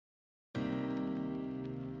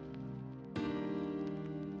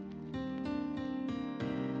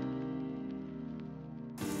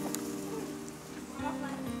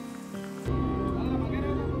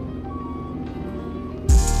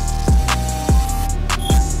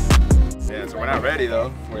not ready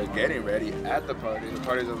though. We're getting ready at the party. The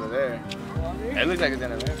party's over there. It looks like it's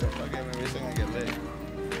gonna rain, but okay, maybe it's gonna get lit.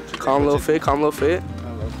 Calm little fit, calm little fit.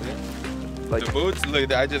 Calm little fit. Like the boots,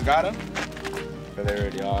 look, I just got them. But they're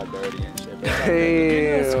already all dirty and shit.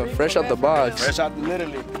 Damn, fresh out the box. Fresh out,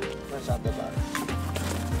 literally. Fresh out the box.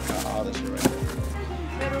 Got all this shit right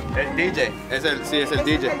there. Es DJ. Sí, es el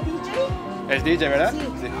DJ. Es DJ, ¿verdad?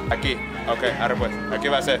 Sí. Aquí. Ok, ahora pues. Aquí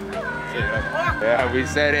va a ser. Sí, yeah, we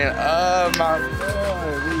setting up, my boy.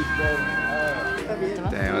 We setting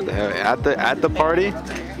up. Damn, what the hell? At the party?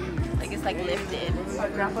 Like it's like lifted.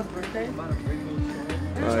 Grandpa's birthday.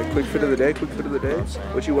 Quick fit of the day, quick fit of the day.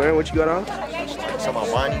 What you wearing? What you got on? Some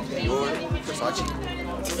Armani, Dior, Versace.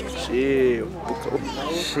 Shit.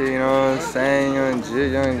 Shit, you know what I'm saying? Young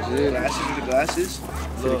Jit. Glasses, the glasses.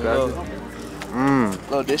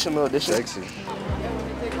 Little addition, little addition. Sexy.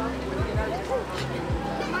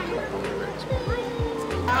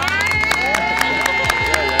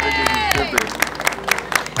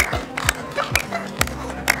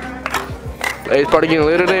 Hey, is party getting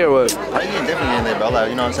lit today or what? Party getting definitely getting lit, bro. Like,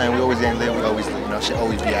 you know what I'm saying? We always getting lit. We always, you know, should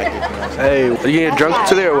always be active. You know what I'm saying? Hey, are you getting drunk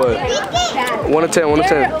today or what? 1 to 10, 1 to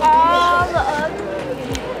 10.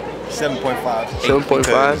 7.5.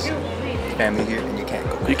 7.5. Family here, and you can't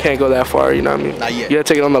go. You can't go that far, you know what I mean? Not yet. You gotta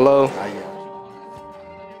take it on the low. Not yet.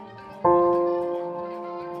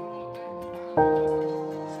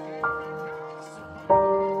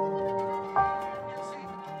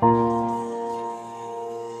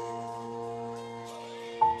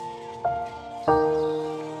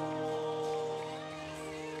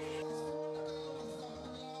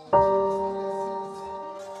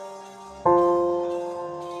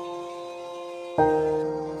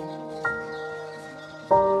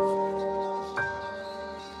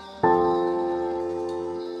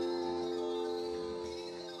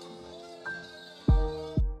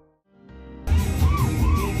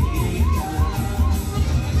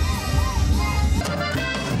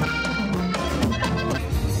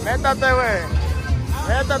 Métate, güey.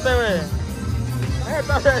 Métate, güey.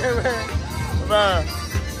 Métate, güey. Bro.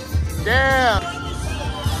 Damn.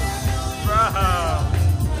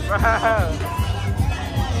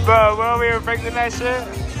 Bro, when we were breaking that shit.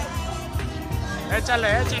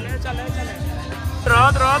 Échale.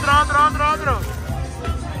 Otro.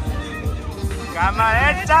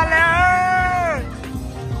 Cámara, échale.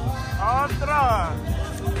 Otro.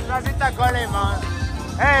 Una cita con limón.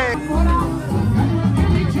 Hey.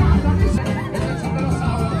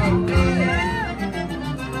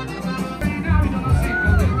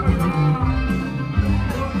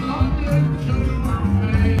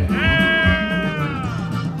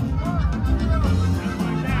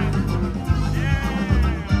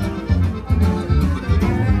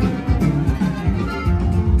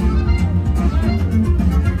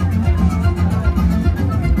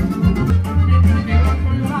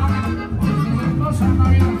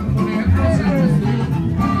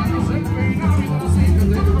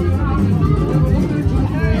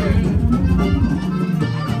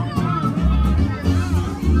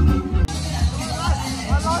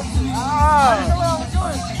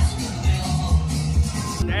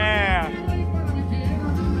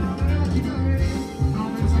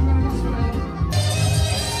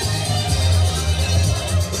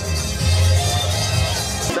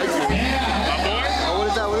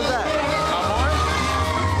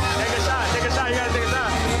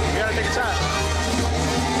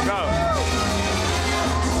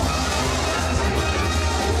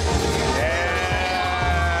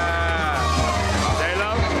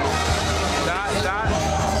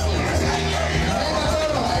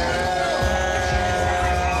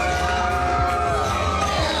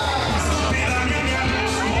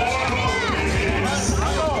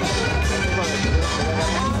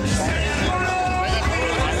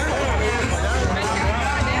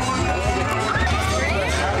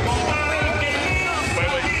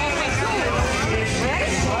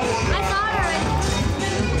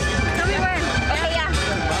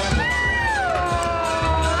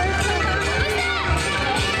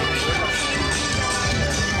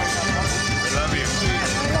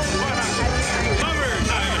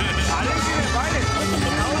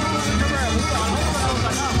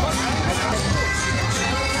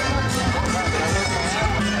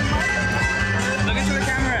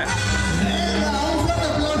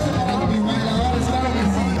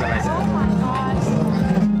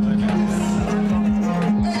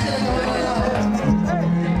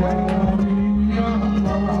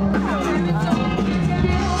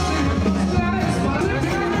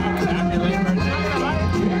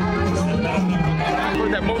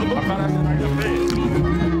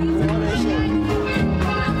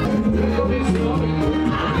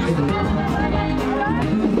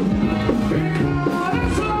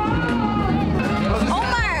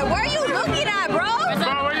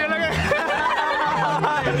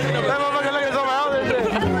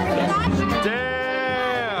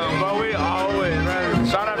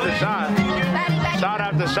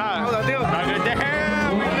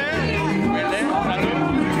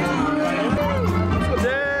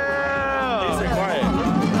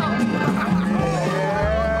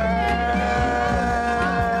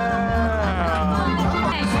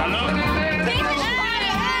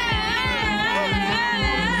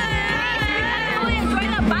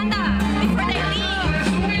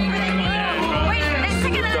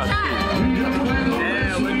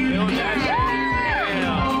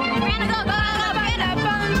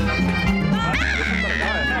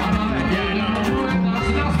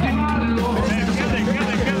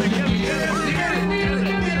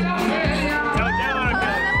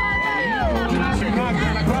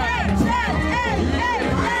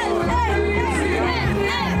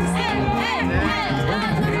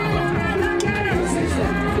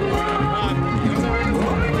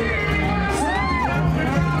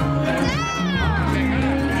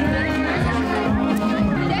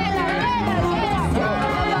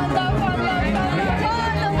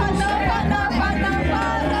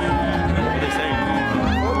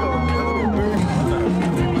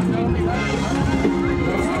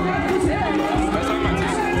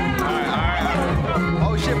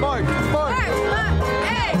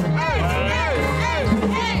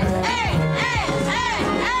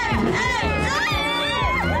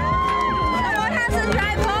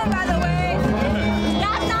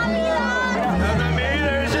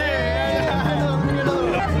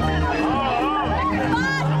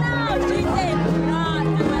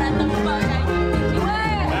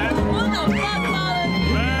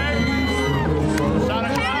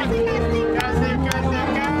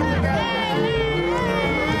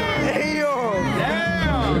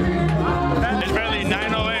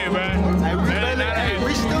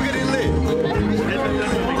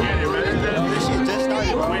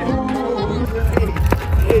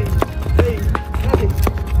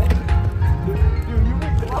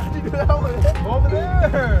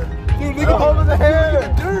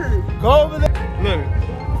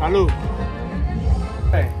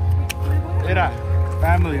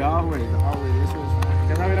 Family, always. This was.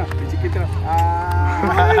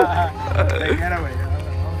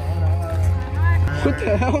 What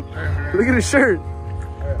the hell? Look at his shirt.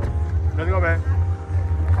 Let's go, man.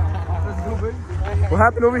 What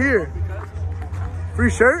happened over here? Free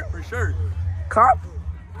shirt? For sure. Cop?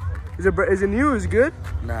 Is it new? Is it good?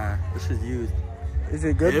 Nah, this is used. Is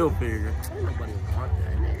it good? They'll figure. Nobody want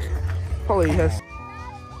that nigga. Probably has. Go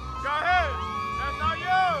ahead. That's not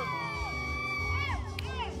you.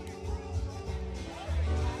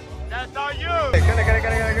 That's not you. Get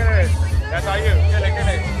it. That's not you. Get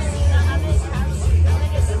it.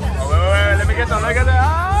 Oh, wait. Let me get some. Look at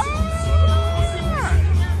that.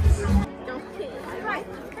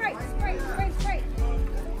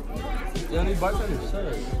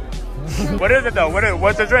 What is it though?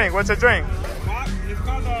 What's the drink? It's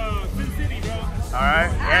called Sin City, bro. All right.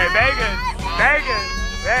 Hey, Vegas.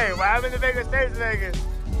 Hey, what happened to Vegas stays Vegas?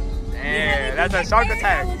 Man, that's a shark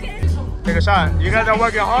attack. Take a shot. You guys are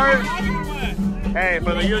working hard. Hey,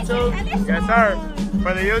 for the YouTube? Yes, sir.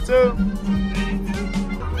 For the YouTube?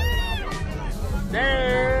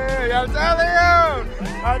 Damn, I'm telling you.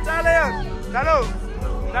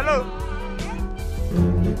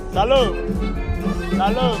 Salud.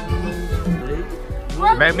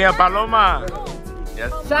 Make me a paloma.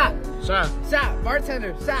 Yes. Shot. Shot.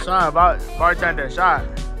 Bartender. Bartender. Shot.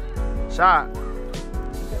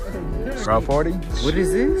 Straw 40. What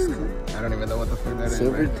is this? I don't even know what the fuck that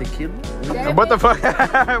Silver is. tequila? What the fuck?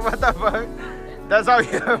 What the fuck? That's how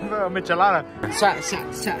you michelada. Shot.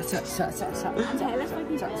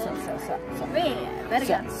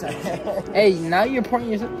 Hey, now you're pouring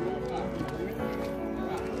yourself.